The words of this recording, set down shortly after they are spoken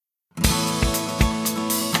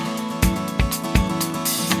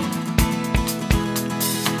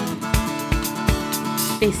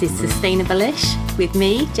This is Sustainable-ish with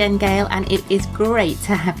me, Jen Gale, and it is great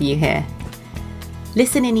to have you here.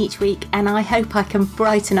 Listen in each week and I hope I can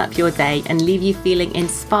brighten up your day and leave you feeling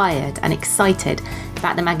inspired and excited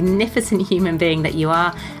about the magnificent human being that you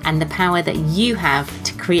are and the power that you have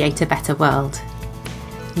to create a better world.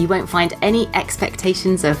 You won't find any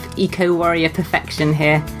expectations of eco-warrior perfection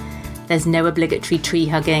here. There's no obligatory tree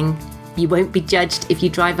hugging. You won't be judged if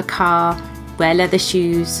you drive a car, wear leather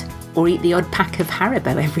shoes, or eat the odd pack of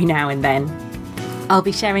Haribo every now and then. I'll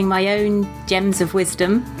be sharing my own gems of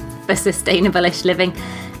wisdom for sustainable-ish living,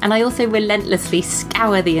 and I also relentlessly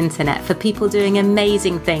scour the internet for people doing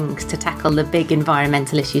amazing things to tackle the big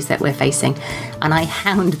environmental issues that we're facing, and I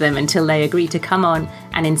hound them until they agree to come on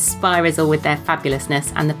and inspire us all with their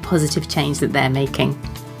fabulousness and the positive change that they're making.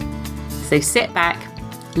 So sit back,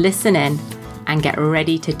 listen in, and get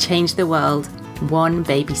ready to change the world one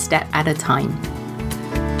baby step at a time.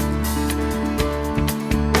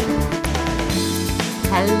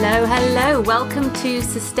 Hello. Welcome to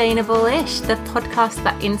Sustainable-ish, the podcast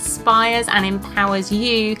that inspires and empowers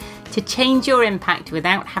you to change your impact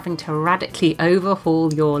without having to radically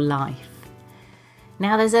overhaul your life.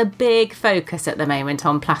 Now, there's a big focus at the moment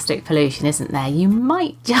on plastic pollution, isn't there? You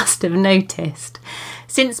might just have noticed.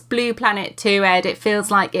 Since Blue Planet 2 aired, it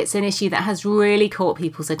feels like it's an issue that has really caught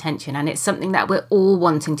people's attention, and it's something that we're all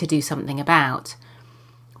wanting to do something about.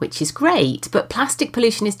 Which is great, but plastic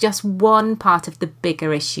pollution is just one part of the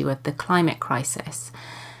bigger issue of the climate crisis.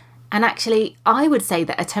 And actually, I would say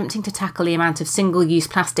that attempting to tackle the amount of single-use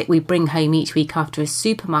plastic we bring home each week after a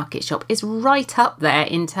supermarket shop is right up there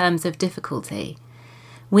in terms of difficulty.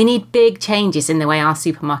 We need big changes in the way our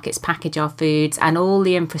supermarkets package our foods and all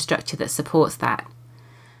the infrastructure that supports that.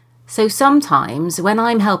 So sometimes when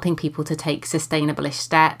I'm helping people to take sustainable-ish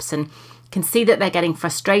steps and can see that they're getting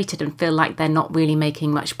frustrated and feel like they're not really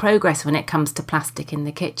making much progress when it comes to plastic in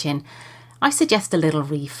the kitchen, I suggest a little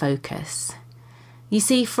refocus. You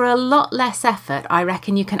see, for a lot less effort, I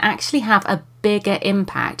reckon you can actually have a bigger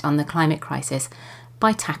impact on the climate crisis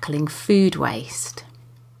by tackling food waste.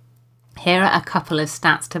 Here are a couple of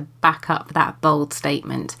stats to back up that bold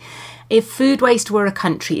statement. If food waste were a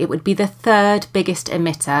country, it would be the third biggest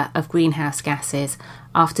emitter of greenhouse gases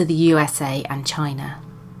after the USA and China.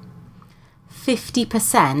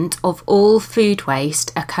 50% of all food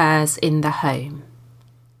waste occurs in the home.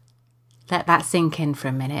 Let that sink in for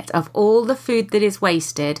a minute. Of all the food that is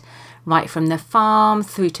wasted, right from the farm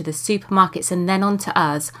through to the supermarkets and then on to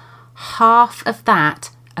us, half of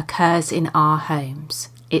that occurs in our homes.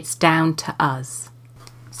 It's down to us.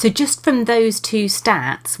 So just from those two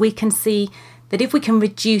stats, we can see that if we can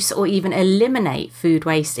reduce or even eliminate food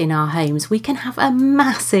waste in our homes, we can have a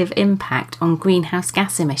massive impact on greenhouse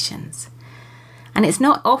gas emissions. And it's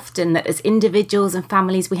not often that as individuals and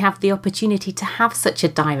families we have the opportunity to have such a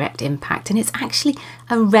direct impact, and it's actually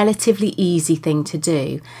a relatively easy thing to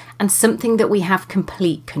do and something that we have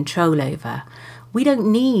complete control over. We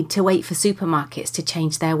don't need to wait for supermarkets to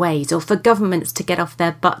change their ways or for governments to get off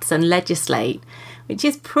their butts and legislate, which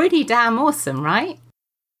is pretty damn awesome, right?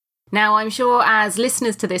 Now, I'm sure as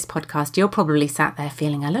listeners to this podcast, you're probably sat there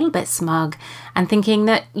feeling a little bit smug and thinking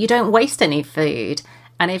that you don't waste any food.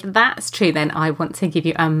 And if that's true, then I want to give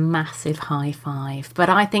you a massive high five. But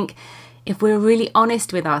I think if we're really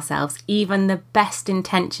honest with ourselves, even the best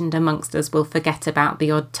intentioned amongst us will forget about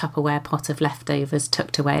the odd Tupperware pot of leftovers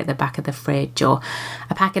tucked away at the back of the fridge, or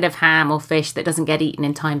a packet of ham or fish that doesn't get eaten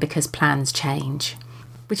in time because plans change.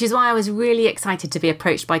 Which is why I was really excited to be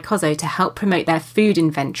approached by Cozzo to help promote their food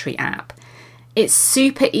inventory app. It's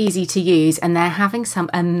super easy to use and they're having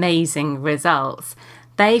some amazing results.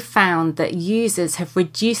 They found that users have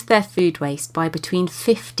reduced their food waste by between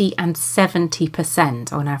 50 and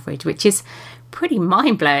 70% on average, which is pretty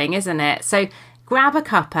mind-blowing, isn't it? So grab a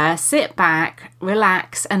cuppa, sit back,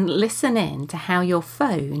 relax, and listen in to how your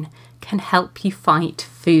phone can help you fight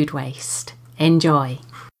food waste. Enjoy.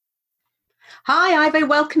 Hi, Ivo.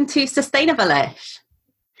 Welcome to Sustainable-ish.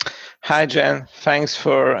 Hi, Jen. Thanks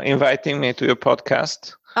for inviting me to your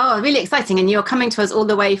podcast. Oh, really exciting. And you're coming to us all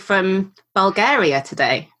the way from Bulgaria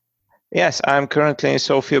today. Yes, I'm currently in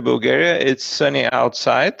Sofia, Bulgaria. It's sunny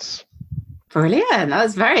outside. Brilliant. That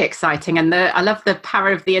was very exciting. And I love the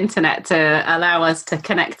power of the internet to allow us to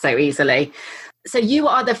connect so easily. So you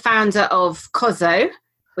are the founder of Cozzo,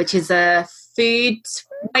 which is a food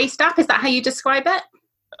waste app. Is that how you describe it?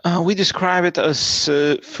 We describe it as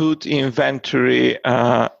a food inventory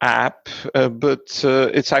app, but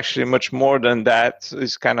it's actually much more than that.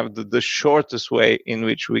 It's kind of the shortest way in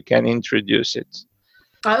which we can introduce it.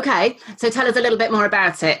 Okay, so tell us a little bit more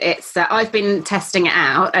about it. It's I've been testing it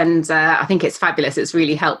out, and I think it's fabulous. It's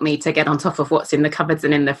really helped me to get on top of what's in the cupboards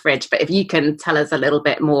and in the fridge. But if you can tell us a little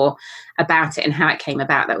bit more about it and how it came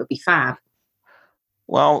about, that would be fab.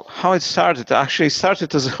 Well, how it started, actually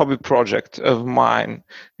started as a hobby project of mine.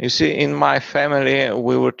 You see, in my family,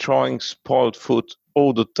 we were throwing spoiled food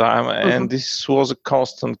all the time, Hmm. and this was a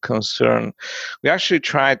constant concern. We actually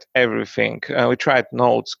tried everything. We tried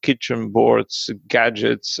notes, kitchen boards,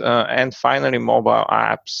 gadgets, and finally mobile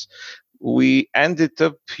apps. We ended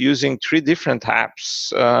up using 3 different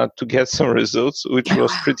apps to get some results, which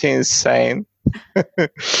was Wow. pretty insane.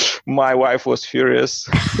 My wife was furious.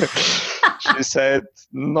 She said,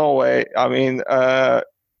 "No way. I mean,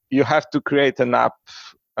 you have to create an app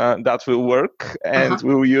that will work, and Uh-huh.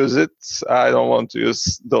 we'll use it. I don't want to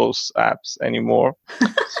use those apps anymore."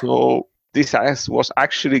 So this was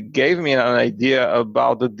actually gave me an idea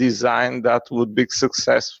about the design that would be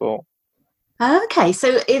successful. Okay,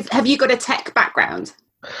 so have you got a tech background?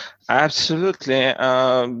 Absolutely.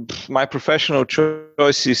 My professional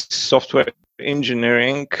choice is software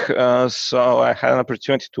engineering. So I had an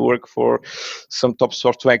opportunity to work for some top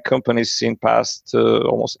software companies in past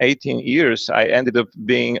almost 18 years. I ended up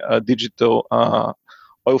being a digital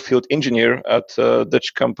oil field engineer at a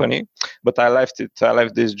Dutch company, but I left it. I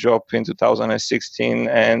left this job in 2016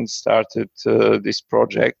 and started this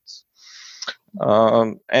project.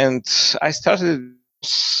 And I started,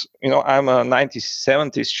 I'm a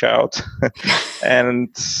 1970s child, and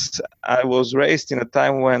I was raised in a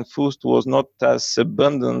time when food was not as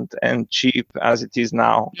abundant and cheap as it is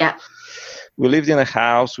now. Yeah. We lived in a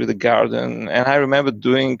house with a garden, and I remember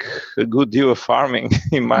doing a good deal of farming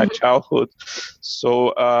in my Mhm. childhood.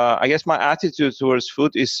 So I guess my attitude towards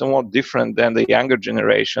food is somewhat different than the younger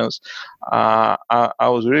generations. I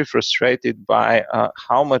was really frustrated by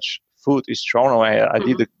how much food is thrown away. I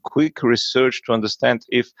did Mhm. a quick research to understand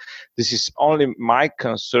if this is only my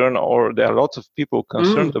concern or there are a lot of people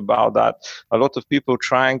concerned Mm. about that. A lot of people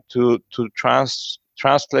trying to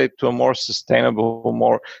translate to a more sustainable,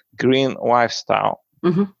 more green lifestyle.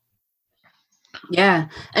 Mhm. Yeah,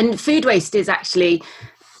 and food waste is actually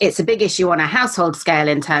it's a big issue on a household scale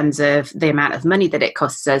in terms of the amount of money that it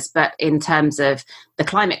costs us, but in terms of the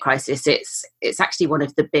climate crisis, it's actually one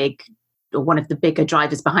of the bigger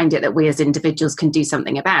drivers behind it that we as individuals can do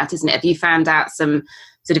something about, isn't it? Have you found out some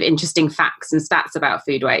sort of interesting facts and stats about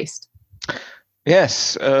food waste?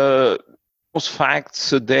 Yes, those facts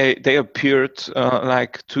they appeared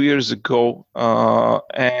like 2 years ago,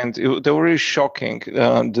 and they were really shocking.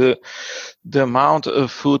 The amount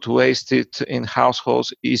of food wasted in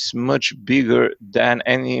households is much bigger than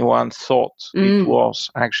anyone thought it Mm. was.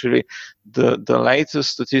 Actually, the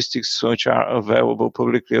latest statistics which are available,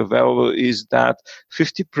 publicly available, is that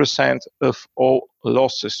 50% of all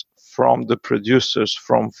losses from the producers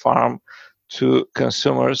from farm to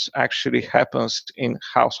consumers actually happens in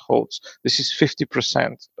households. This is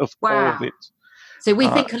 50% of all of Wow. it. So we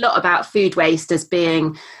Uh, think a lot about food waste as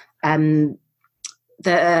being um,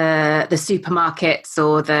 the supermarkets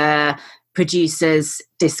or the producers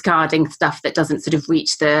discarding stuff that doesn't sort of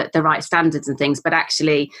reach the right standards and things, but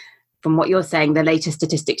actually from what you're saying, the latest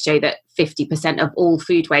statistics show that 50% of all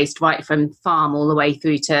food waste, right from farm all the way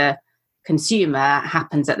through to consumer,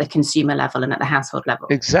 happens at the consumer level and at the household level.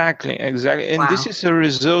 Exactly, exactly. And this Wow. is a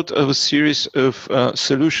result of a series of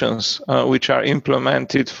solutions which are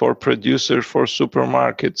implemented for producers, for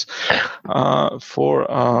supermarkets,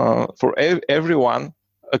 for everyone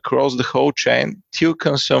across the whole chain till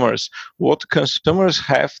consumers. What consumers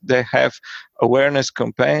have, they have awareness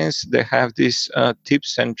campaigns, they have these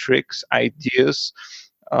tips and tricks, ideas,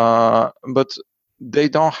 but they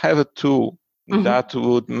don't have a tool Mm-hmm. that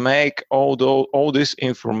would make all this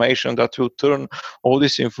information, that will turn all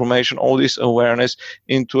this information, all this awareness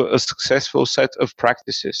into a successful set of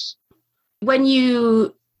practices. When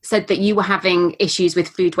you said that you were having issues with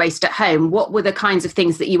food waste at home, what were the kinds of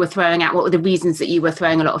things that you were throwing out? What were the reasons that you were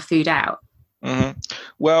throwing a lot of food out? Mhm.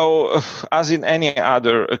 Well, as in any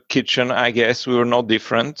other kitchen, I guess we were not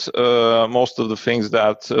different. Most of the things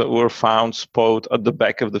that were found spoiled at the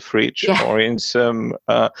back of the fridge Yeah. or in some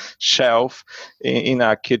shelf in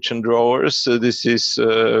our kitchen drawers. So this is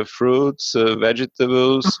fruits,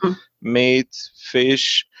 vegetables, Mm-hmm. meat,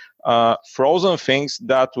 fish, frozen things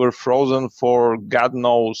that were frozen for God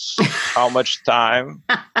knows how much time,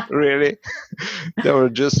 really. They were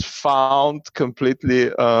just found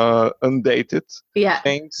completely undated Yeah.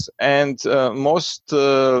 things, and most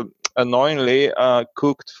annoyingly,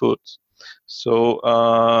 cooked food.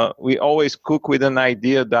 So we always cook with an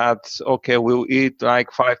idea that okay, we'll eat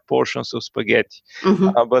like 5 portions of spaghetti,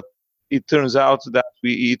 Mm-hmm. but it turns out that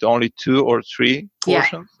we eat only 2 or 3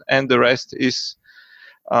 portions, and the rest is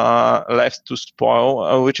left to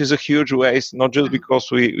spoil, which is a huge waste, not just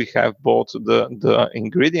because we have bought the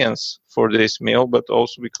ingredients for this meal, but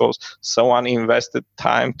also because someone invested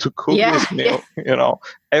time to cook this meal.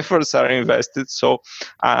 Efforts are invested. So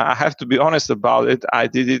I have to be honest about it. I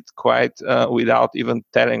did it quite without even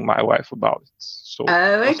telling my wife about it. So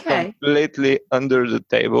it was completely under the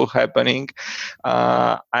table happening.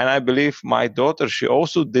 And I believe my daughter, she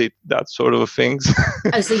also did that sort of things.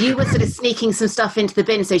 Oh, so you were sort of sneaking some stuff into the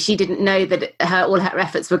bin so she didn't know that all her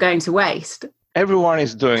efforts were going to waste? Everyone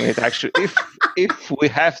is doing it, actually. If we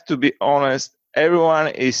have to be honest, everyone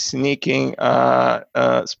is sneaking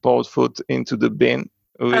spoiled food into the bin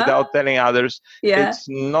without telling others. It's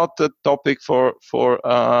not a topic for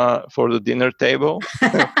the dinner table.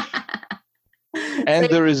 And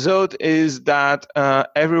the result is that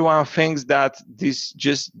everyone thinks that this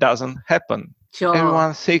just doesn't happen. Sure.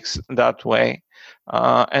 Everyone thinks that way.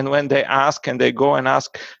 And when they ask, and they go and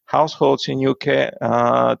ask households in UK,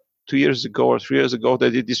 2 years ago or 3 years ago,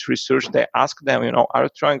 they did this research. They ask them, are you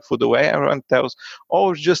throwing food away? Everyone tells,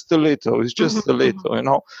 oh, it's just a little, a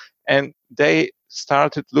little, And they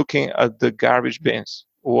started looking at the garbage bins,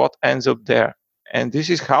 what ends up there. And this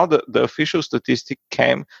is how the official statistic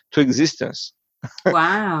came to existence.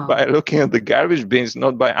 Wow. By looking at the garbage bins,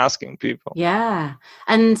 not by asking people. Yeah.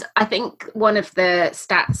 And I think one of the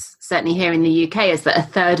stats, certainly here in the UK, is that a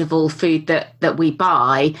third of all food that we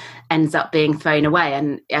buy ends up being thrown away.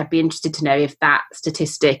 And I'd be interested to know if that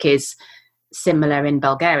statistic is similar in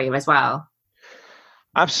Bulgaria as well.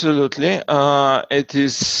 Absolutely. It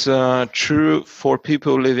is true for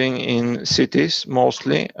people living in cities,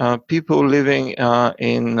 mostly. People living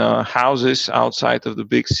in houses outside of the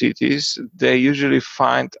big cities, they usually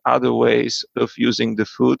find other ways of using the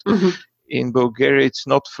food. Mm-hmm. In Bulgaria, it's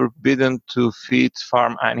not forbidden to feed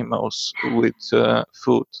farm animals with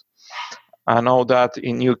food. I know that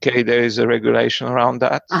in UK there is a regulation around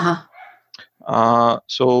that.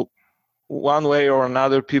 So one way or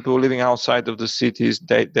another, people living outside of the cities,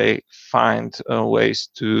 they find ways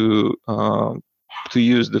to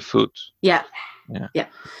use the food. Yeah.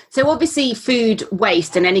 So obviously food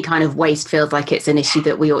waste and any kind of waste feels like it's an issue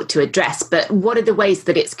that we ought to address. But what are the ways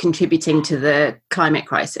that it's contributing to the climate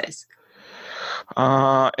crisis?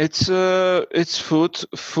 It's food.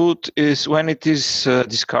 Food is, when it is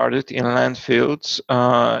discarded in landfills,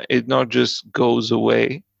 it not just goes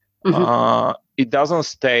away. Mm-hmm. It doesn't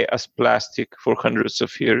stay as plastic for hundreds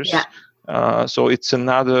of years. So it's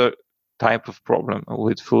another type of problem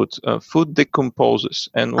with food. Food decomposes,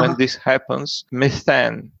 and when this happens,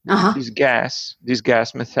 methane, this gas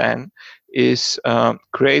methane,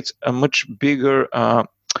 creates a much bigger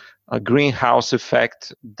greenhouse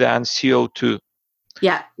effect than CO2.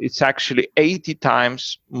 Yeah, it's actually 80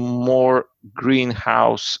 times more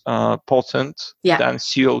greenhouse potent than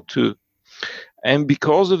CO2. And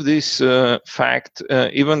because of this fact,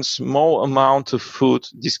 even small amount of food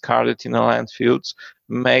discarded in the landfills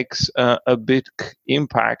makes a big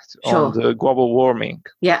impact on the global warming.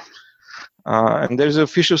 Yeah. And there's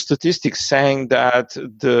official statistics saying that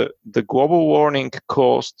the global warming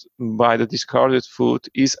caused by the discarded food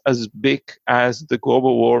is as big as the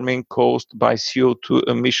global warming caused by CO2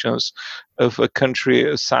 emissions of a country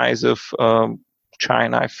the size of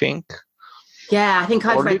China, I think. Yeah, I think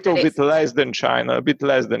I've read that. A bit less than China.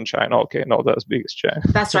 Okay, not as big as China.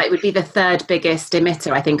 That's right. It would be the third biggest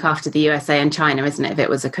emitter, I think, after the USA and China, isn't it, if it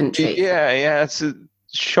was a country? Yeah. It's a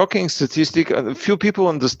shocking statistic. Few people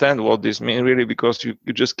understand what this means, really, because you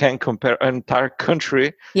just can't compare an entire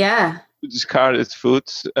country to discarded food.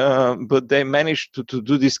 But they managed to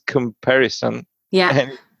do this comparison. Yeah.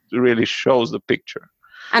 And it really shows the picture.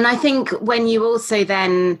 And I think when you also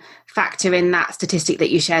then factor in that statistic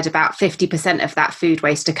that you shared about 50% of that food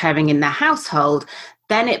waste occurring in the household,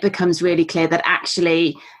 then it becomes really clear that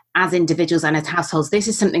actually, as individuals and as households, this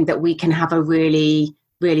is something that we can have a really,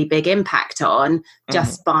 really big impact on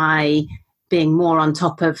just by being more on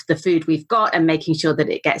top of the food we've got and making sure that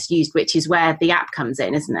it gets used, which is where the app comes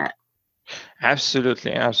in, isn't it?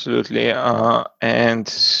 Absolutely. And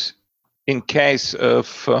in case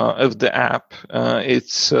of the app,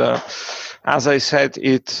 it's as I said,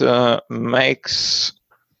 it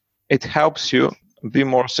helps you be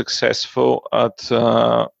more successful at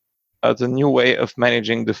a new way of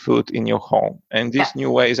managing the food in your home. And this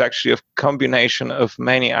new way is actually a combination of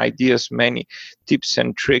many ideas, many tips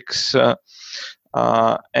and tricks, and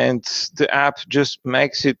the app just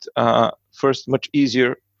makes it first much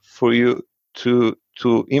easier for you to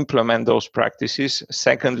to implement those practices.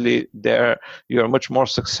 Secondly, you're much more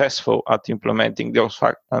successful at implementing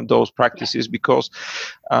those practices, because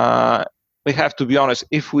we have to be honest.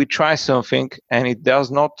 If we try something and it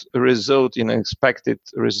does not result in an expected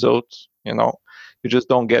result, you just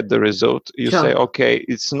don't get the result. You say, okay,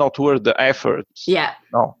 it's not worth the effort. Yeah.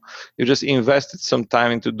 No, you just invested some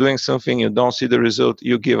time into doing something, you don't see the result,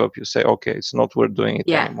 you give up. You say, okay, it's not worth doing it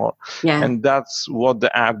anymore. Yeah. And that's what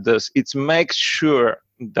the app does. It makes sure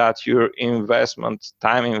that your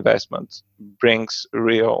time investment, brings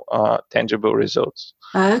real tangible results.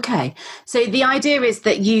 Okay. So the idea is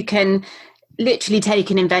that you can literally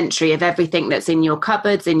take an inventory of everything that's in your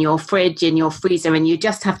cupboards, in your fridge, in your freezer, and you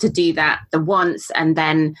just have to do that the once, and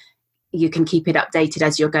then you can keep it updated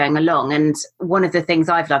as you're going along. And one of the things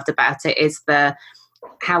I've loved about it is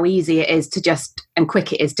how easy it is and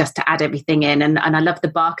quick it is just to add everything in. And I love the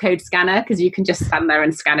barcode scanner, because you can just stand there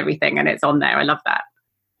and scan everything and it's on there. I love that.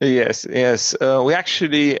 Yes. We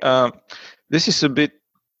actually, this is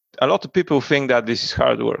a lot of people think that this is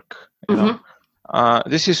hard work.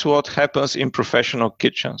 This is what happens in professional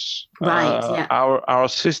kitchens. Right. Yeah. Our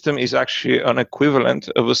system is actually an equivalent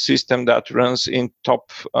of a system that runs in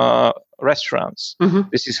top restaurants.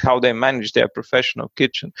 This is how they manage their professional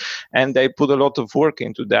kitchen, and they put a lot of work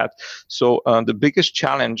into that. So the biggest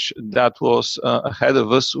challenge that was ahead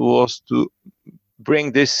of us was to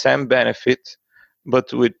bring this same benefit,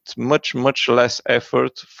 but with much less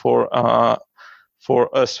effort for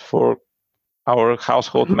us, for our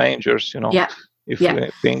household managers. If we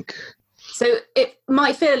think. So it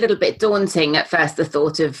might feel a little bit daunting at first, the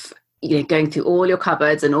thought of going through all your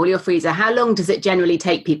cupboards and all your freezer. How long does it generally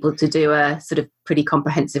take people to do a sort of pretty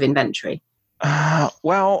comprehensive inventory?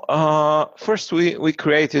 First we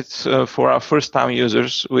created for our first-time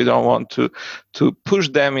users. We don't want to push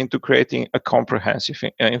them into creating a comprehensive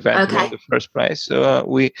inventory in the first place.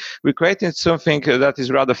 We created something that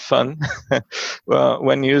is rather fun.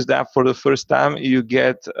 When you use that for the first time, you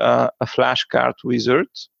get a flashcard wizard.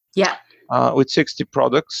 Yeah. With 60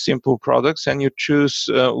 products, simple products, and you choose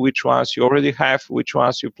which ones you already have, which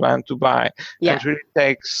ones you plan to buy. Yeah. It really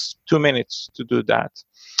takes 2 minutes to do that.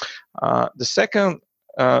 The second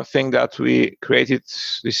thing that we created,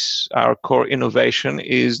 our core innovation,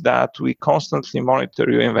 is that we constantly monitor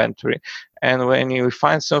your inventory. And when you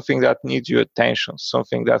find something that needs your attention,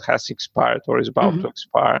 something that has expired or is about to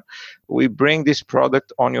expire, we bring this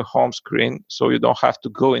product on your home screen, so you don't have to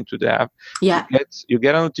go into the app. Yeah. You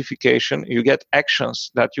get a notification, you get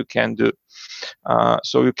actions that you can do.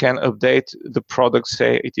 So you can update the product,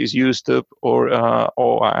 say it is used up, or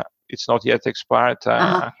it's not yet expired.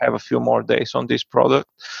 I have a few more days on this product.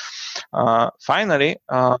 Finally,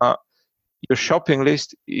 your shopping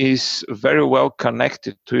list is very well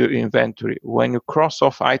connected to your inventory. When you cross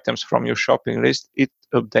off items from your shopping list, it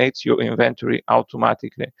updates your inventory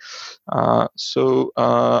automatically. So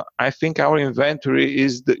I think our inventory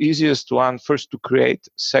is the easiest one, first to create,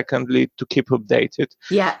 secondly to keep updated.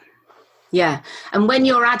 Yeah. And when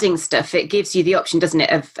you're adding stuff, it gives you the option, doesn't it,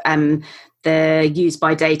 of the use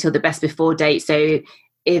by date or the best before date. So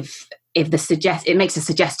if it makes a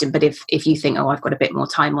suggestion, but if you think, I've got a bit more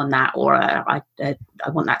time on that, or I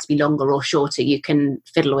want that to be longer or shorter, you can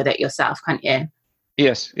fiddle with it yourself, can't you?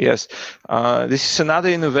 Yes. This is another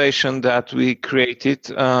innovation that we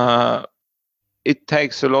created. It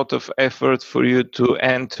takes a lot of effort for you to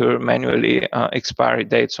enter manually expiry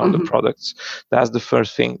dates on the products. That's the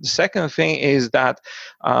first thing. The second thing is that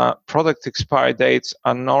product expiry dates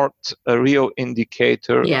are not a real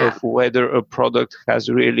indicator of whether a product has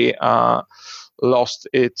really lost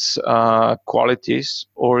its qualities,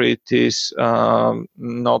 or it is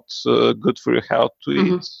not good for your health to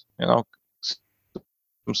eat.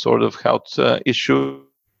 Some sort of health issue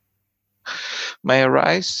may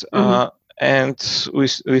arise. And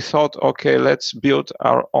we thought, okay, let's build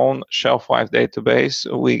our own shelf life database.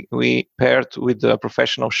 We paired with a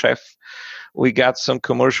professional chef. We got some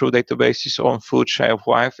commercial databases on food shelf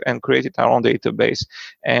life and created our own database.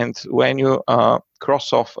 And when you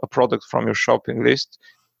cross off a product from your shopping list,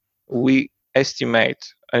 we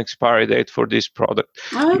estimate an expiry date for this product.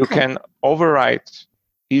 You can overwrite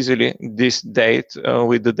easily this date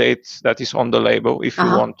with the date that is on the label if you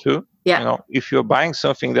want to. If you're buying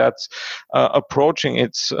something that's approaching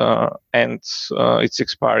its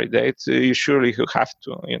expiry date, you surely have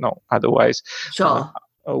to, otherwise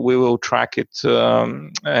we will track it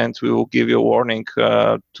and we will give you a warning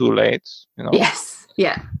too late. Yes.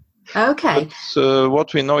 Yeah. Okay. But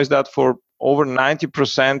what we know is that for over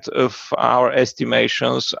 90% of our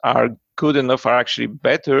estimations are good enough, are actually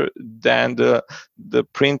better than the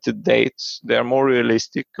printed dates. They're more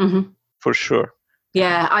realistic, for sure.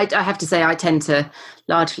 Yeah, I have to say I tend to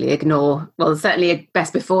largely ignore, well, certainly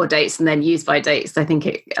best before dates and then use by dates. I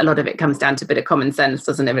think a lot of it comes down to a bit of common sense,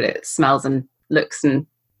 doesn't it? If it smells and looks and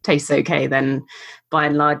tastes okay, then by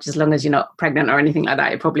and large, as long as you're not pregnant or anything like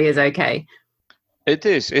that, it probably is okay. It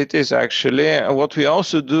is actually. What we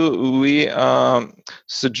also do, we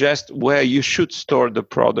suggest where you should store the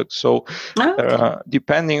product. So, Oh, okay.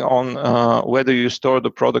 depending on whether you store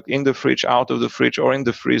the product in the fridge, out of the fridge, or in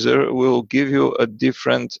the freezer, will give you a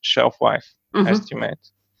different shelf life estimate.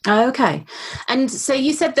 Oh, okay. And so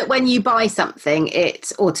you said that when you buy something,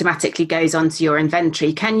 it automatically goes onto your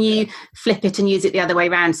inventory. Can you flip it and use it the other way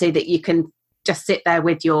around so that you can just sit there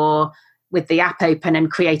with the app open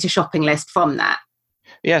and create a shopping list from that?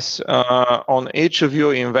 Yes, on each of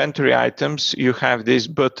your inventory items, you have this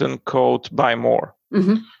button called Buy More.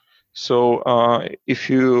 So if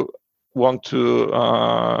you want to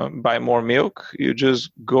buy more milk, you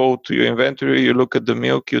just go to your inventory, you look at the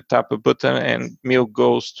milk, you tap a button, and milk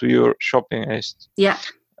goes to your shopping list. Yeah.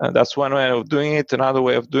 That's one way of doing it. Another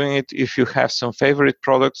way of doing it, if you have some favorite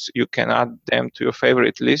products, you can add them to your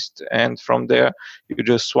favorite list, and from there, you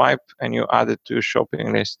just swipe and you add it to your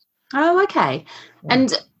shopping list. Oh, okay.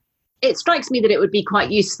 And it strikes me that it would be quite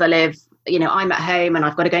useful if, I'm at home and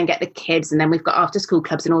I've got to go and get the kids, and then we've got after school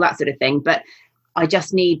clubs and all that sort of thing. But I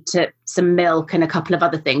just need some milk and a couple of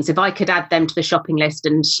other things. If I could add them to the shopping list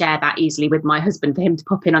and share that easily with my husband for him to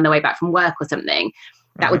pop in on the way back from work or something,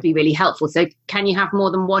 that would be really helpful. So can you have more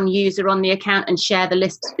than one user on the account and share the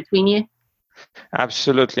lists between you?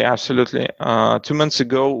 Absolutely. 2 months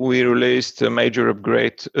ago, we released a major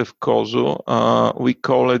upgrade of Kozu. We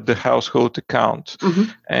call it the household account.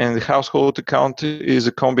 And the household account is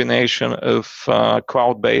a combination of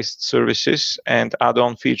cloud-based services and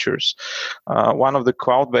add-on features. One of the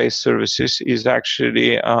cloud-based services is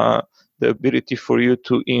actually the ability for you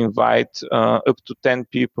to invite up to 10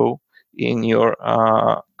 people in your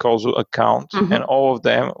Kozu account, and all of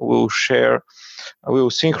them will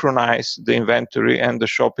synchronize the inventory and the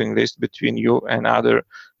shopping list between you and other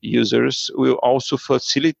users. We'll also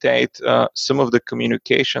facilitate some of the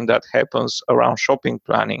communication that happens around shopping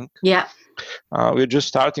planning. Yeah. We're just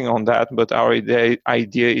starting on that, but our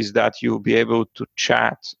idea is that you'll be able to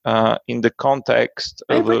chat in the context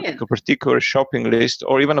of a particular shopping list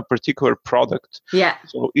or even a particular product. Yeah.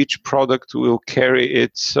 So each product will carry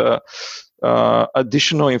its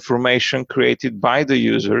additional information created by the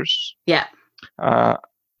users. Yeah.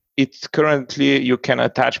 It's currently, you can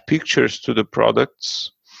attach pictures to the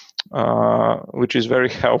products, which is very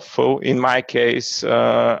helpful. In my case,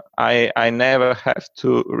 I never have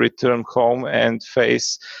to return home and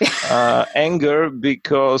face anger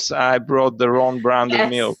because I brought the wrong brand of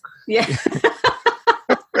milk. Yeah.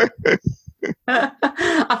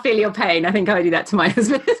 I feel your pain. I think I do that to my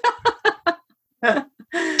husband.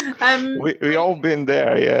 We all been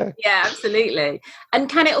there, yeah. Yeah, absolutely. And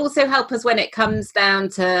can it also help us when it comes down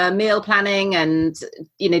to meal planning and,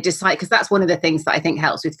 decide, because that's one of the things that I think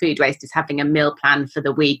helps with food waste is having a meal plan for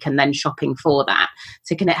the week and then shopping for that.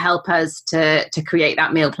 So can it help us to create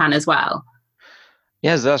that meal plan as well?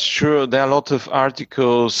 Yes, that's true. There are a lot of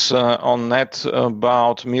articles on net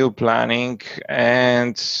about meal planning,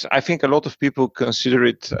 and I think a lot of people consider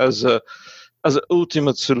it as an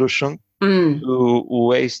ultimate solution to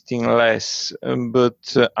wasting less.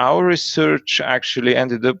 But our research actually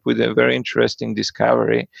ended up with a very interesting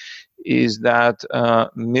discovery, is that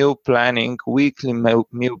meal planning, weekly meal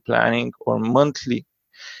planning or monthly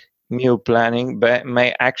meal planning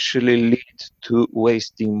may actually lead to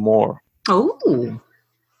wasting more. Oh,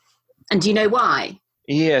 and do you know why?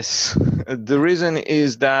 Yes, the reason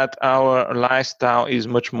is that our lifestyle is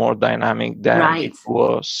much more dynamic than it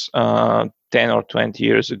was 10 or 20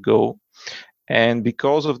 years ago. And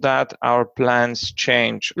because of that, our plans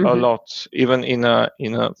change a lot, even in a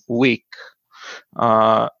week.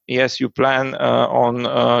 Yes, you plan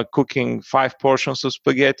on cooking 5 portions of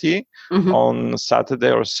spaghetti on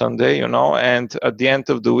Saturday or Sunday, and at the end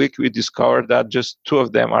of the week, we discover that just 2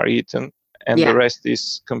 of them are eaten. And the rest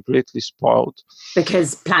is completely spoiled.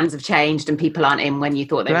 Because plans have changed and people aren't in when you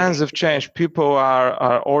thought they were. Plans have changed. People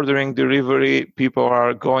are ordering delivery. People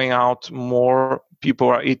are going out more. People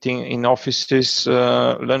are eating in offices,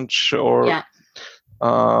 lunch or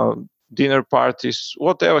dinner parties.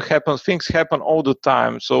 Whatever happens, things happen all the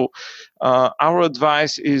time. So our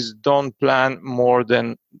advice is don't plan more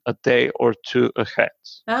than a day or 2 ahead.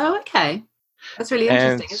 Oh, okay. That's really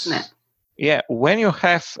interesting, isn't it? Yeah, when you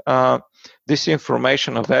have this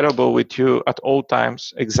information available with you at all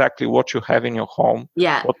times, exactly what you have in your home,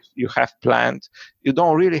 what you have planned, you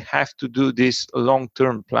don't really have to do this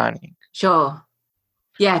long-term planning. Sure.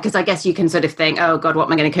 Yeah, because I guess you can sort of think, oh God, what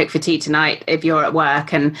am I going to cook for tea tonight if you're at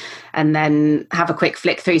work, and then have a quick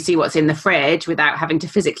flick through, see what's in the fridge without having to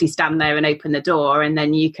physically stand there and open the door, and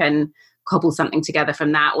then you can cobble something together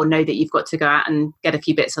from that, or know that you've got to go out and get a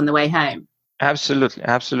few bits on the way home. Absolutely,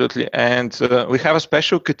 absolutely. And we have a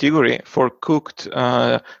special category for cooked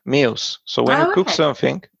meals. So when you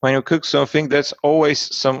cook something, there's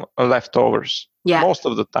always some leftovers. Yeah. Most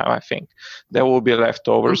of the time, I think there will be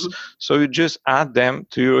leftovers. Mm-hmm. So you just add them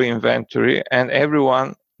to your inventory, and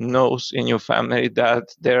everyone knows in your family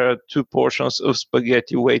that there are 2 portions of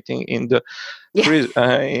spaghetti waiting in the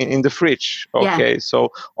in the fridge. Okay, so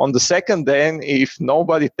on the second day, if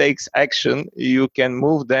nobody takes action, you can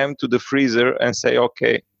move them to the freezer and say,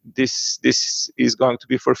 okay, this is going to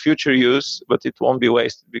be for future use, but it won't be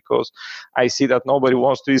wasted because I see that nobody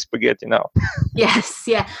wants to eat spaghetti now. Yes,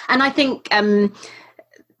 yeah, and I think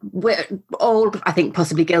we're all, I think,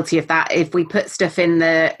 possibly guilty of that. If we put stuff in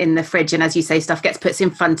the fridge, and as you say, stuff gets put in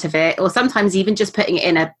front of it, or sometimes even just putting it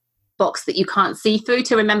in a box that you can't see through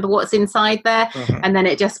to remember what's inside there, and then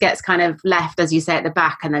it just gets kind of left, as you say, at the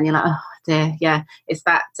back, and then you're like, oh dear, yeah, it's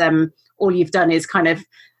that all you've done is kind of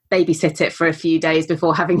babysit it for a few days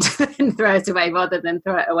before having to then throw it away rather than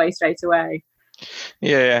throw it away straight away.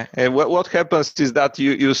 Yeah. What happens is that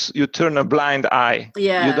you turn a blind eye.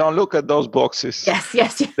 Yeah. You don't look at those boxes. Yes.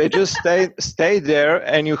 They just stay there,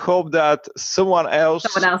 and you hope that someone else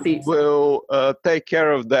will take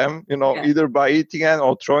care of them. Either by eating them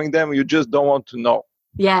or throwing them. You just don't want to know.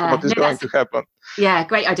 Yeah. What is going to happen? Yeah,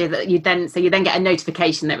 great idea. That you then get a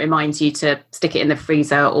notification that reminds you to stick it in the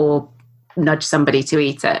freezer or nudge somebody to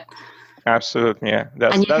eat it. Absolutely, yeah.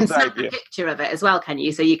 And you can snap a picture of it as well, can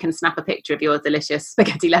you? So you can snap a picture of your delicious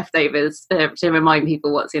spaghetti leftovers to remind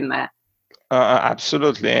people what's in there.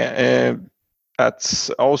 Absolutely. That's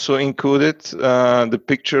also included. The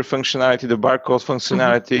picture functionality, the barcode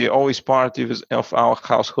functionality, always part of our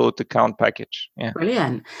household account package. Yeah.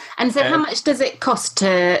 Brilliant. And so how much does it cost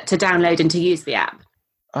to download and to use the app?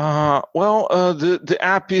 The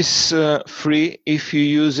app is free if you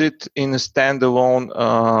use it in a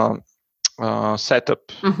standalone setup.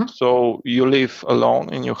 Mm-hmm. So you live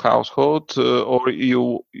alone in your household, or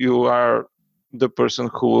you are the person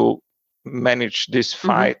who manage this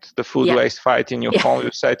fight, the food waste fight in your home.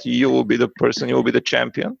 You said you will be the person, you will be the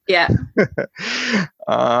champion. Yeah.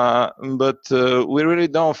 But we really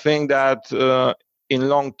don't think that in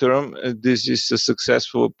long term this is a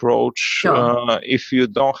successful approach. Sure. If you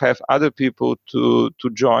don't have other people to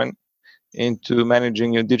join into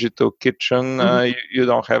managing your digital kitchen, you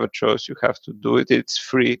don't have a choice. You have to do it. It's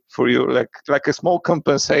free for you, like a small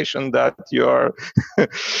compensation that you are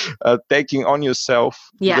taking on yourself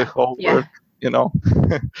the whole work.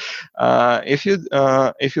 If you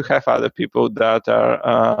have other people that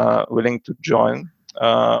are willing to join,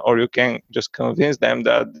 or you can just convince them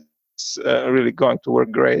that it's really going to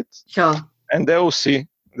work great. Sure. And they'll see,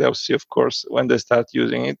 of course, when they start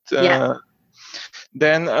using it.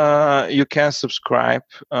 Then you can subscribe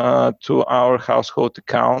to our household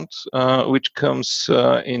account, which comes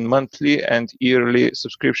in monthly and yearly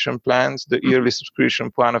subscription plans. The yearly subscription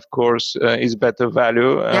plan, of course, is better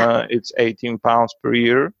value. It's £18 per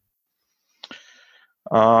year.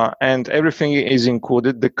 And everything is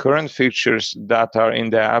included, the current features that are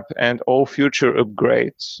in the app and all future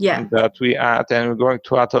upgrades that we add. And we're going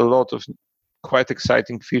to add a lot of quite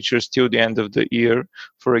exciting features till the end of the year.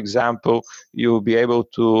 For example, you'll be able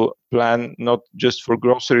to plan not just for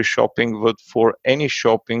grocery shopping, but for any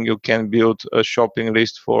shopping. You can build a shopping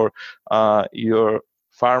list for your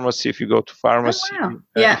pharmacy, if you go to pharmacy. Oh, wow.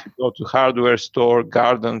 If you go to hardware store,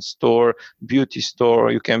 garden store, beauty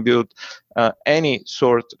store, you can build any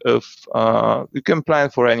sort of, you can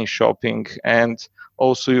plan for any shopping, and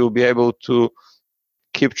also you'll be able to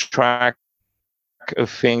keep track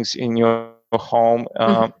of things in your home,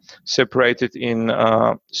 separated in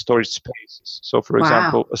storage spaces. So, for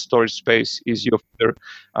example, a storage space is your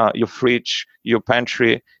fridge, your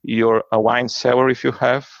pantry, your wine cellar if you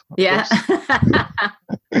have.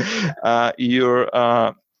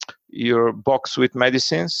 Your box with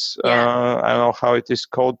medicines. I don't know how it is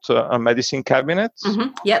called, a medicine cabinet.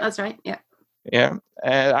 Yeah, that's right. Yeah,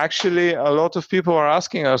 and actually a lot of people are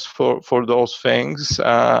asking us for those things.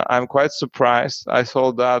 I'm quite surprised. I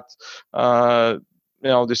thought that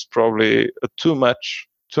this is probably too much,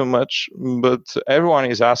 but everyone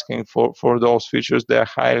is asking for those features. They're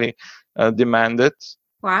highly demanded.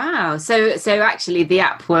 Wow. So actually the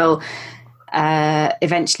app will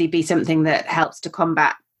eventually be something that helps to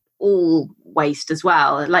combat all waste as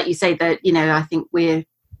well. Like you say, that I think we're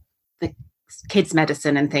the kids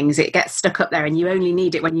medicine and things, it gets stuck up there and you only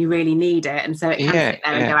need it when you really need it, and so it can sit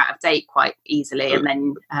there and go out of date quite easily. And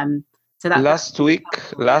then so that last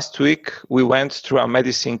week we went through a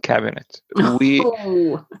medicine cabinet.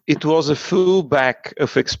 It was a full bag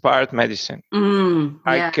of expired medicine.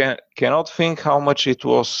 I cannot think how much it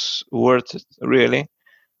was worth it, really,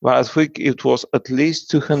 but I think it was at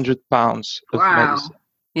least 200 pounds of medicine.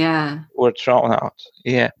 Were thrown out.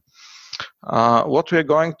 What we're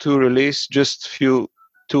going to release just 2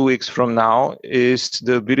 weeks from now is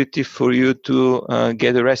the ability for you to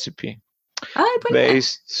get a recipe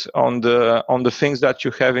based on the things that you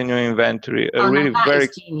have in your inventory. That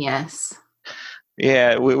is genius.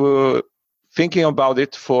 Yeah, we were thinking about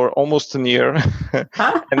it for almost a year,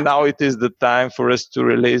 and now it is the time for us to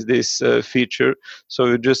release this feature. So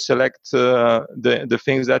you just select the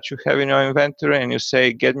things that you have in your inventory, and you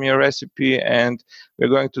say, "Get me a recipe," and we're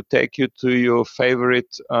going to take you to your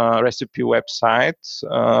favorite recipe website,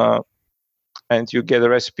 and you get a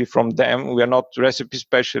recipe from them. We are not recipe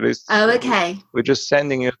specialists. Oh, okay. We're just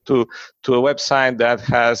sending you to a website that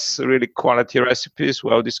has really quality recipes,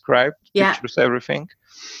 well described, pictures, everything.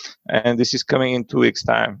 And this is coming in 2 weeks'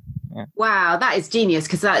 time. Wow, that is genius,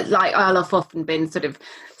 because I'll have often been sort of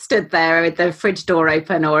stood there with the fridge door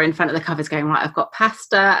open or in front of the cupboards going, right, I've got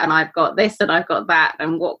pasta and I've got this and I've got that,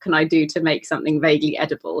 and what can I do to make something vaguely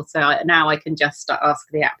edible? So now I can just ask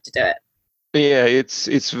the app to do it. Yeah,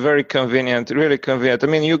 it's very convenient, really convenient. I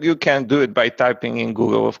mean, you can do it by typing in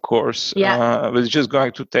Google, of course. But it's just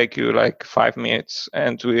going to take you like 5 minutes,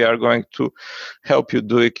 and we are going to help you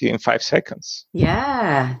do it in 5 seconds.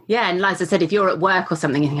 Yeah. And like I said, if you're at work or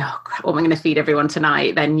something and you think, oh, crap, what am I going to feed everyone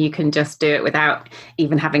tonight? Then you can just do it without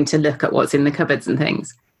even having to look at what's in the cupboards and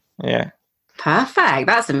things. Yeah. Perfect.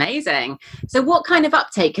 That's amazing. So what kind of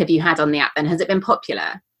uptake have you had on the app then? Has it been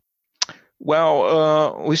popular?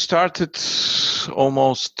 Well, we started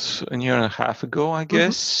almost a year and a half ago, I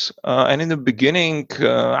guess. And in the beginning,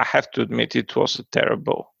 I have to admit, it was a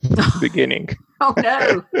terrible beginning. Oh,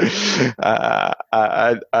 no.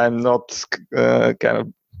 I'm not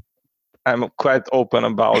I'm quite open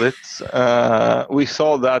about it. We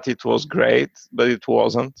thought that it was great, but it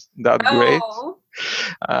wasn't that great.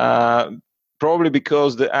 Probably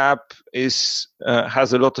because the app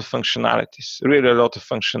has a lot of functionalities, really a lot of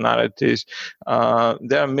functionalities.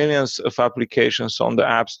 There are millions of applications on the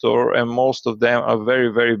App Store, and most of them are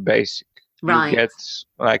very, very basic. Right. You get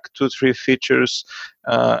like 2-3 features,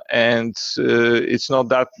 and it's not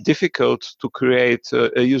that difficult to create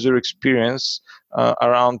a user experience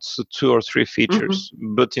around 2 or 3 features.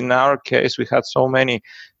 But in our case, we had so many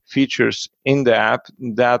features in the app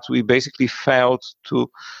that we basically failed to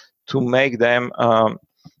make them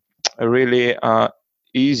really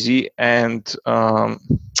easy and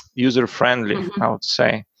user-friendly, I would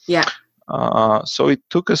say. Yeah. So it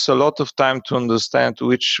took us a lot of time to understand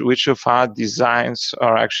which of our designs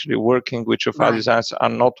are actually working, which of our designs are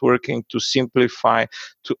not working, to simplify,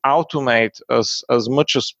 to automate as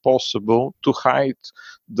much as possible, to hide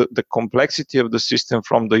the complexity of the system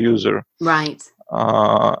from the user. Right.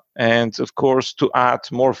 And of course, to add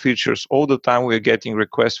more features. All the time we're getting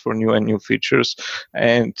requests for new and new features,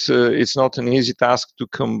 and it's not an easy task to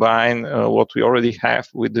combine what we already have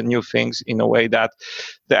with the new things in a way that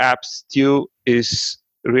the app still is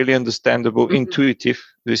really understandable, intuitive.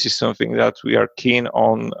 This is something that we are keen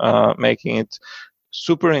on making it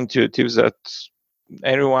super intuitive, that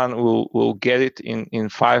everyone will get it in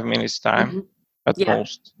 5 minutes time at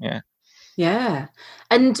most. Yeah.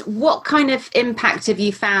 And what kind of impact have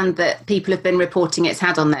you found that people have been reporting it's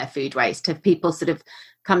had on their food waste? Have people sort of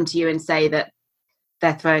come to you and say that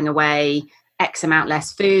they're throwing away X amount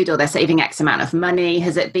less food, or they're saving X amount of money?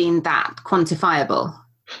 Has it been that quantifiable?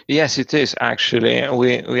 Yes, it is actually.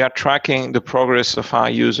 We are tracking the progress of our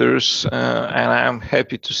users, and I'm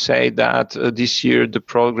happy to say that this year the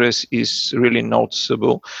progress is really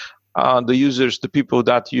noticeable. The users, the people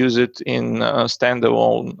that use it in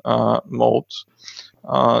standalone mode,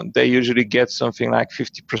 they usually get something like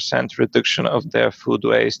 50% reduction of their food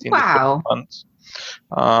waste in the first month,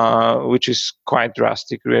 which is quite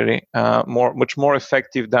drastic, really. Much more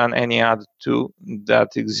effective than any other tool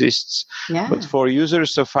that exists. Yeah. But for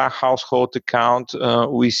users of our household account,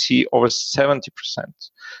 we see over 70%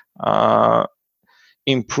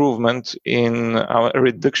 improvement in our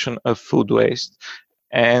reduction of food waste.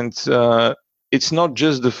 And it's not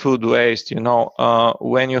just the food waste,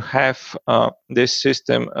 when you have this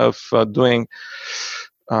system of doing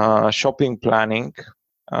shopping planning,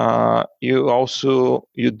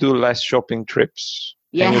 you do less shopping trips.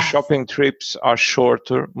 Yes. And your shopping trips are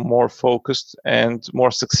shorter, more focused, and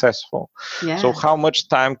more successful. Yeah. So how much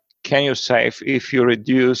time can you save if you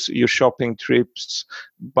reduce your shopping trips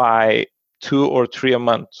by 2 or 3 a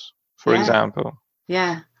month, for example.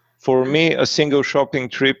 Yeah. For me, a single shopping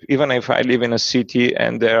trip, even if I live in a city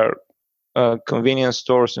and there are convenience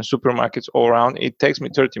stores and supermarkets all around, it takes me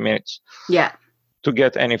 30 minutes. Yeah. To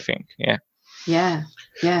get anything. Yeah. Yeah.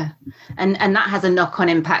 Yeah. And that has a knock-on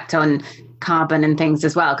impact on carbon and things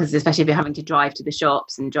as well, because especially if you're having to drive to the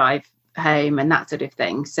shops and drive home and that sort of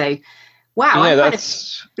thing. So wow, yeah,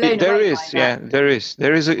 there is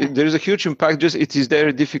a huge impact. Just it is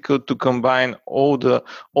very difficult to combine all the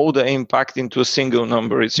impact into a single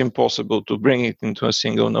number. It's impossible to bring it into a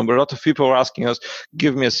single number. A lot of people are asking us,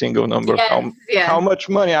 give me a single number. How much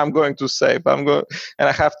money I'm going to save? And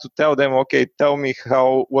I have to tell them, okay, tell me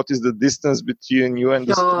what is the distance between you and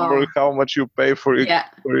the store, how much you pay for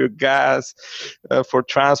your gas, for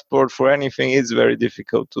transport, for anything. It's very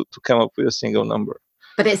difficult to come up with a single number.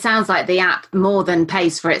 But it sounds like the app more than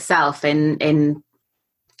pays for itself in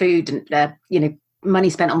food and money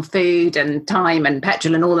spent on food and time and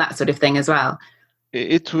petrol and all that sort of thing as well.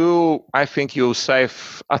 It will, I think you'll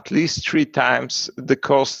save at least 3 times the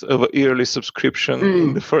cost of a yearly subscription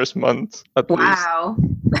in the first month, at least. Wow.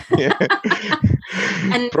 Yeah.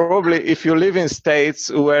 And probably if you live in states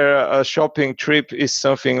where a shopping trip is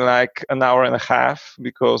something like an hour and a half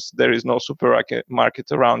because there is no supermarket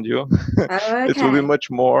around you, it will be much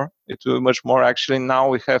more. It will be much more. Actually, now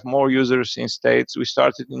we have more users in states. We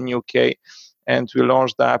started in UK. And we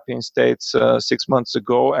launched the app in States 6 months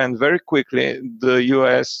ago. And very quickly, the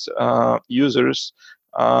US users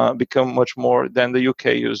become much more than the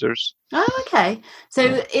UK users. Oh, okay.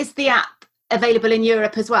 So is the app available in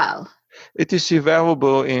Europe as well? It is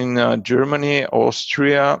available in Germany,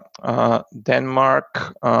 Austria,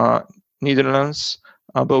 Denmark, Netherlands,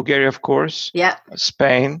 Bulgaria, of course,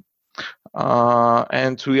 Spain.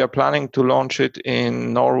 And we are planning to launch it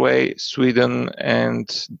in Norway, Sweden, and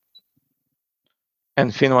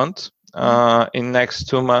Finland in next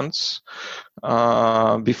 2 months.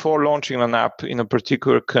 Before launching an app in a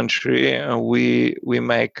particular country, we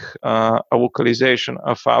make a localization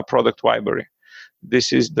of our product library.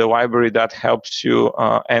 This is the library that helps you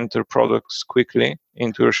enter products quickly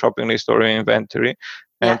into your shopping list or your inventory.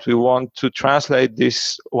 And we want to translate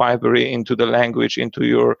this library into the language, into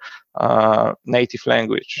your native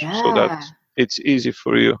language, so that it's easy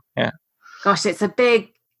for you. Yeah. Gosh, it's a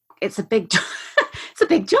big job. It's a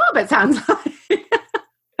big job, it sounds like.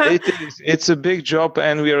 It is. It's a big job,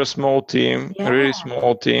 and we are a small team, a really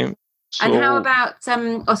small team. So, and how about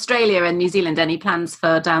Australia and New Zealand? Any plans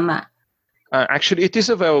for down there? Actually, it is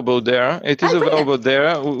available there. It is available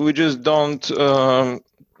there. We just don't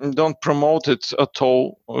promote it at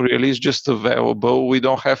all. Really, it's just available. We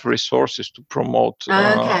don't have resources to promote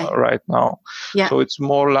right now. Yeah. So it's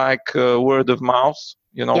more like word of mouth.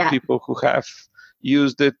 People who have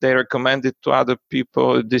used it, they recommend it to other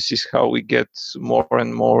people. This is how we get more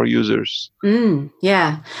and more users.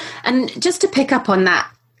 Yeah. And just to pick up on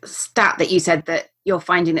that stat that you said, that you're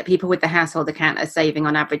finding that people with the household account are saving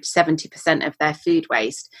on average 70% of their food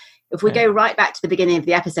waste. If we go right back to the beginning of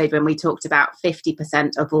the episode when we talked about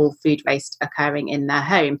 50% of all food waste occurring in their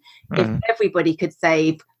home, if everybody could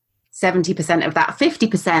save 70% of that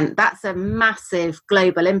 50%, that's a massive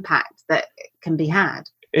global impact that can be had.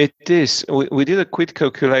 It is. We did a quick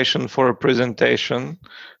calculation for a presentation,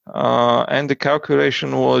 and the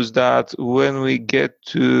calculation was that when we get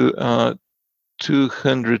to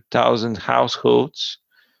 200,000 households,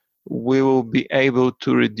 we will be able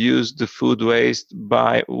to reduce the food waste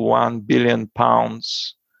by £1 billion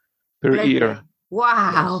per year.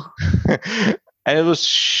 Wow. And it was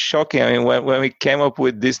shocking. I mean, when we came up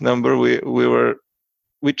with this number,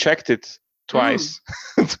 we checked it twice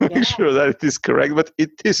to make sure that it is correct, but it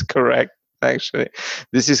is correct, actually.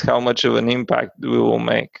 This is how much of an impact we will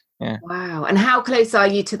make. Yeah. Wow. And how close are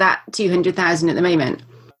you to that 200,000 at the moment?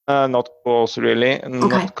 Not close, really.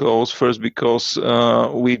 Not close. First, because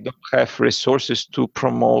we don't have resources to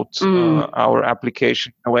promote our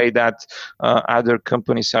application in a way that other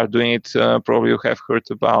companies are doing it. Probably you have heard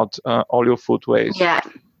about All Your Food Waste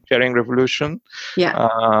Sharing Revolution.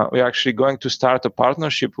 Yeah. We're actually going to start a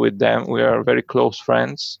partnership with them. We are very close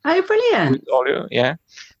friends. Oh, brilliant. With Olio, yeah.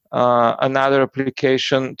 Another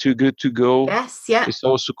application, Too Good To Go. Yes, yeah. It's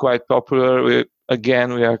also quite popular. We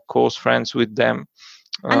are close friends with them.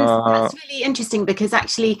 And that's really interesting because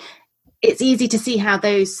actually it's easy to see how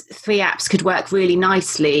those 3 apps could work really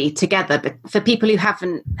nicely together. But for people who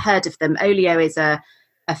haven't heard of them, Olio is a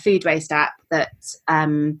food waste app that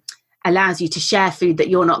allows you to share food that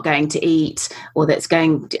you're not going to eat or that's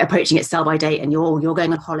approaching its sell-by date and you're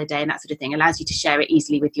going on holiday and that sort of thing. Allows you to share it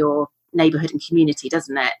easily with your neighbourhood and community,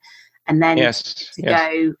 doesn't it? And then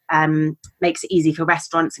go makes it easy for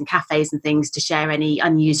restaurants and cafes and things to share any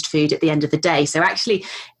unused food at the end of the day. So actually,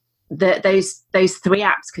 those 3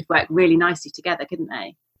 apps could work really nicely together, couldn't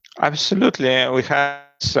they? Absolutely. We had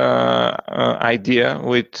this idea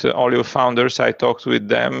with Olio founders. I talked with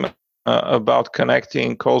them about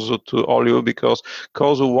connecting Kozu to Olio, because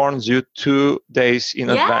Kozu warns you 2 days in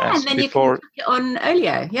advance. And then before... you can click it on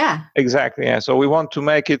Olio. Yeah. Exactly. Yeah. So we want to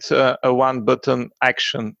make it a one-button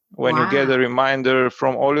action. When you get a reminder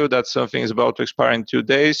from Olio that something is about to expire in 2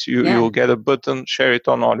 days, you will get a button, share it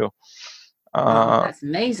on Olio. That's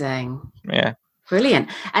amazing. Yeah. Brilliant.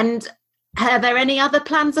 And are there any other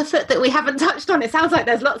plans afoot that we haven't touched on? It sounds like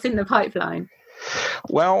there's lots in the pipeline.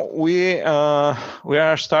 Well, we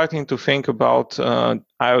are starting to think about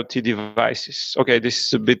IoT devices. Okay, this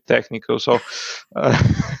is a bit technical. So,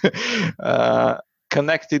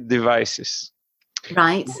 connected devices.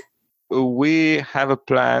 Right. We have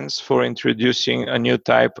plans for introducing a new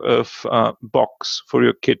type of box for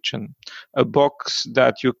your kitchen. A box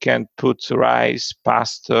that you can put rice,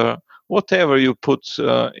 pasta, whatever you put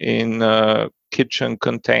in kitchen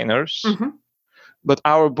containers. Mm-hmm. But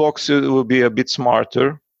our box will be a bit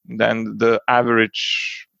smarter than the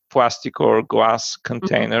average plastic or glass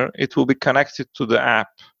container. Mm-hmm. It will be connected to the app.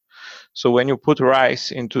 So when you put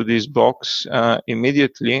rice into this box,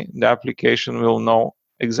 immediately the application will know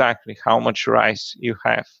exactly how much rice you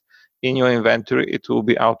have in your inventory. It will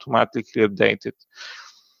be automatically updated.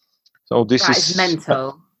 So this is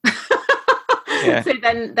mental. So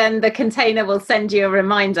then the container will send you a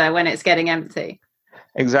reminder when it's getting empty.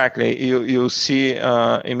 Exactly. You see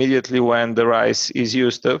immediately when the rice is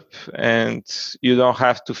used up, and you don't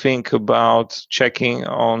have to think about checking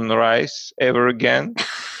on rice ever again.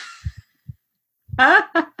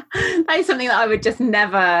 That is something that I would just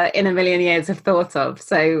never in a million years have thought of.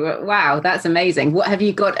 So, wow, that's amazing. What have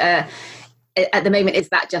you got at the moment? Is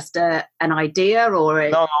that just an idea or?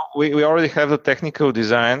 No, we already have a technical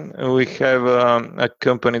design. We have a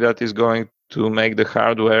company that is going to make the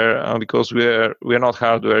hardware, because we're not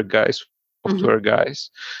hardware guys, software guys.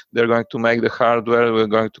 They're going to make the hardware. We're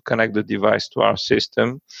going to connect the device to our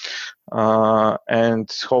system,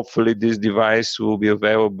 and hopefully this device will be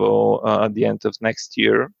available at the end of next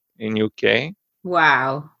year in UK.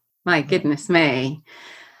 Wow, my goodness me.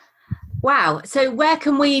 Wow. So where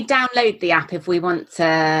can we download the app if we want to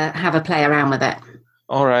have a play around with it?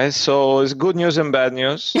 All right. So it's good news and bad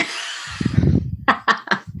news.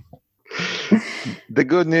 The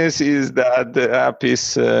good news is that the app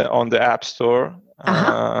is on the App Store.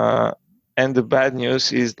 And the bad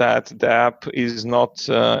news is that the app is not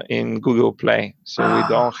in Google Play. So we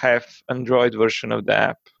don't have Android version of the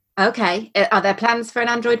app. Okay. Are there plans for an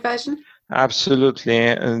Android version? Absolutely.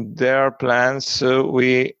 And there are plans.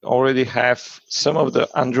 We already have some of the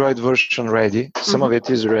Android version ready. Some of it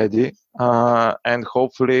is ready. And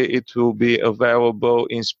hopefully it will be available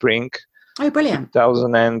in spring. Oh, brilliant.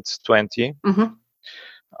 2020.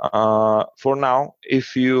 For now,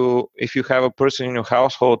 if you have a person in your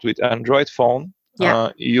household with Android phone,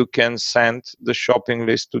 you can send the shopping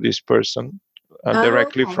list to this person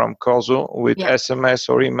directly from Kozu with SMS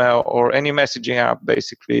or email or any messaging app,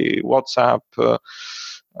 basically WhatsApp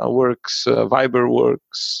works, Viber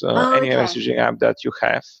works, any messaging app that you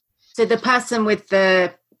have. So the person with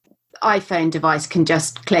the iPhone device can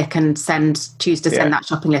just click and choose to send that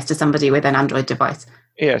shopping list to somebody with an Android device.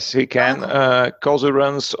 Yes, he can. Kozu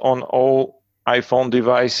runs on all iPhone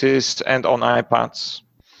devices and on iPads.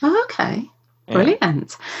 Okay,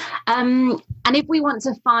 brilliant. And if we want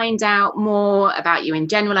to find out more about you in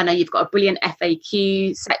general, I know you've got a brilliant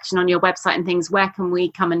FAQ section on your website and things. Where can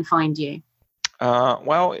we come and find you?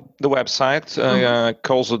 Well, the website,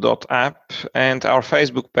 kozu.app, and our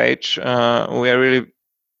Facebook page. We are really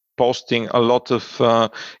posting a lot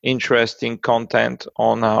of interesting content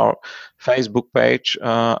on our Facebook page.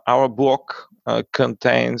 Our blog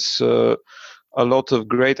contains a lot of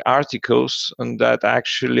great articles that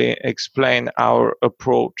actually explain our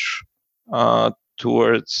approach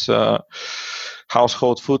towards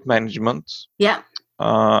household food management. Yeah.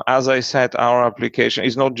 As I said, our application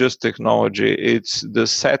is not just technology, it's the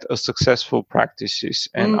set of successful practices.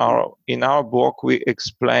 And in our blog, we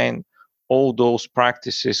explain all those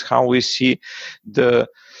practices, how we see the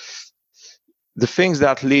things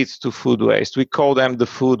that lead to food waste. We call them the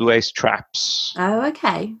food waste traps. Oh,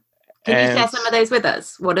 okay. Can you share some of those with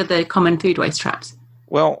us? What are the common food waste traps?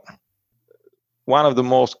 Well, one of the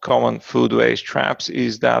most common food waste traps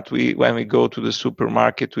is that when we go to the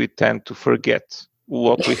supermarket, we tend to forget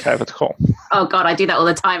what we have at home. Oh God, I do that all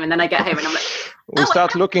the time, and then I get home and I'm like, we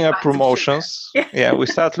start looking at promotions. Yeah, we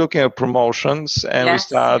start looking at promotions, and we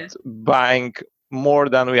start buying more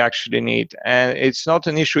than we actually need. And it's not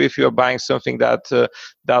an issue if you're buying something that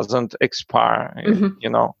doesn't expire, you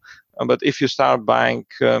know. But if you start buying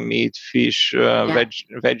meat, fish,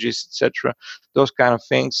 veggies, etc., those kind of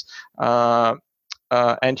things,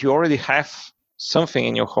 and you already have something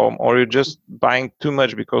in your home, or you're just buying too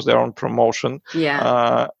much because they're on promotion,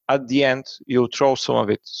 at the end you'll throw some of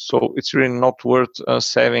it. So it's really not worth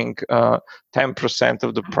saving 10%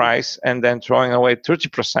 of the price and then throwing away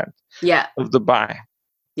 30% of the buy.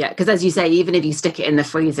 Yeah, because as you say, even if you stick it in the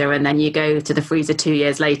freezer and then you go to the freezer 2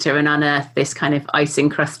 years later and unearth this kind of ice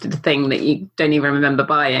encrusted thing that you don't even remember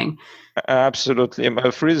buying. Absolutely. My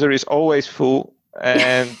freezer is always full,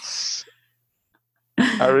 and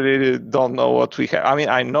I really don't know what we have. I mean,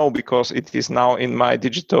 I know because it is now in my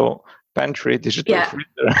digital pantry, freezer.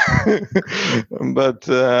 But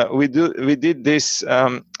we did this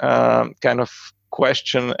kind of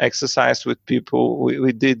question exercise with people.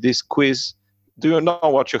 We did this quiz. Do you know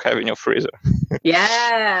what you have in your freezer?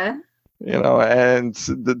 Yeah. You know, and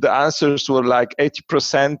the answers were like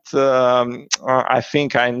 80%. I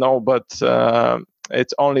think I know, but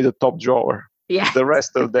it's only the top drawer. Yeah. The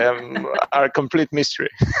rest of them are a complete mystery.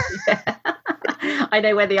 I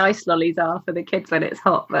know where the ice lollies are for the kids when it's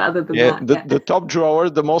hot, but other than that. The top drawer,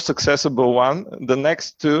 the most accessible one, the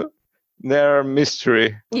next two, they're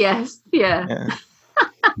mystery. Yes, yeah.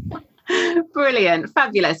 Brilliant,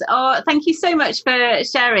 fabulous. Oh, thank you so much for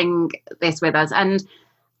sharing this with us. And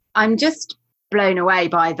I'm just blown away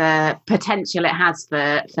by the potential it has for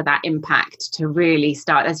that impact to really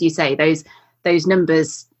start, as you say, those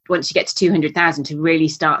numbers, once you get to 200,000, to really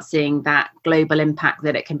start seeing that global impact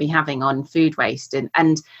that it can be having on food waste.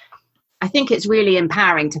 And I think it's really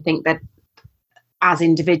empowering to think that as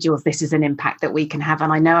individuals, this is an impact that we can have.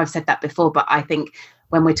 And I know I've said that before, but I think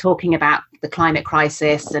when we're talking about the climate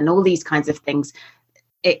crisis and all these kinds of things,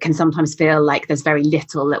 it can sometimes feel like there's very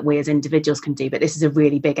little that we as individuals can do, but this is a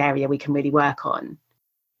really big area we can really work on.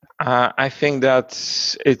 I think that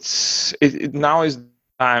it now is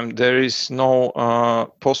time. There is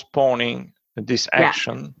no postponing this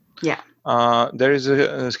action. There is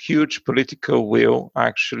a huge political will.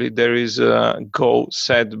 Actually, there is a goal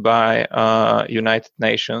set by United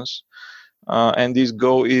Nations. And this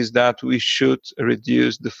goal is that we should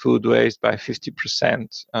reduce the food waste by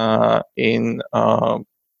 50% in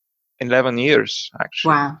 11 years, actually.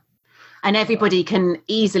 Wow. And everybody can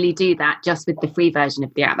easily do that just with the free version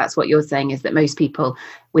of the app. That's what you're saying, is that most people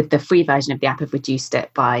with the free version of the app have reduced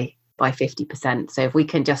it by 50%. So if we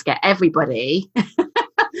can just get everybody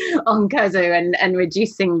on Kozu and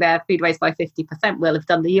reducing their food waste by 50%, we'll have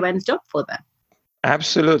done the UN's job for them.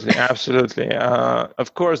 Absolutely.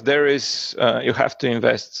 Of course, there is, you have to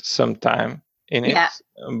invest some time in it,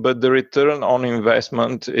 but the return on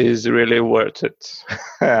investment is really worth it.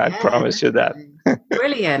 I promise you that.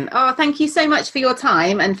 Brilliant. Oh, thank you so much for your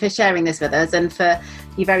time and for sharing this with us, and for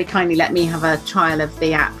you very kindly let me have a trial of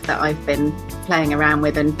the app that I've been playing around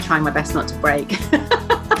with and trying my best not to break. So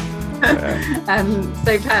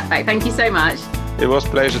perfect. Thank you so much. It was a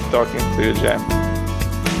pleasure talking to you, Jen.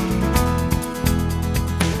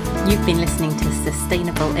 You've been listening to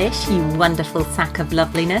Sustainable-ish, you wonderful sack of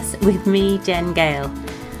loveliness, with me, Jen Gale.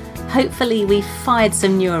 Hopefully we've fired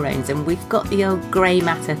some neurons and we've got the old grey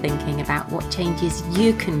matter thinking about what changes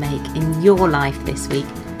you can make in your life this week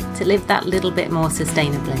to live that little bit more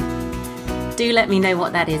sustainably. Do let me know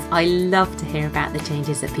what that is. I love to hear about the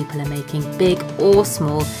changes that people are making, big or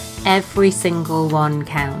small. Every single one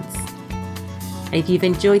counts. If you've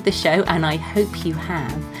enjoyed the show, and I hope you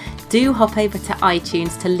have, do hop over to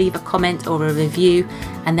iTunes to leave a comment or a review,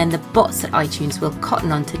 and then the bots at iTunes will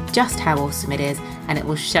cotton on to just how awesome it is, and it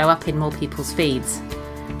will show up in more people's feeds.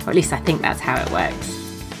 Or at least I think that's how it works.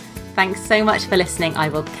 Thanks so much for listening. I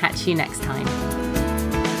will catch you next time.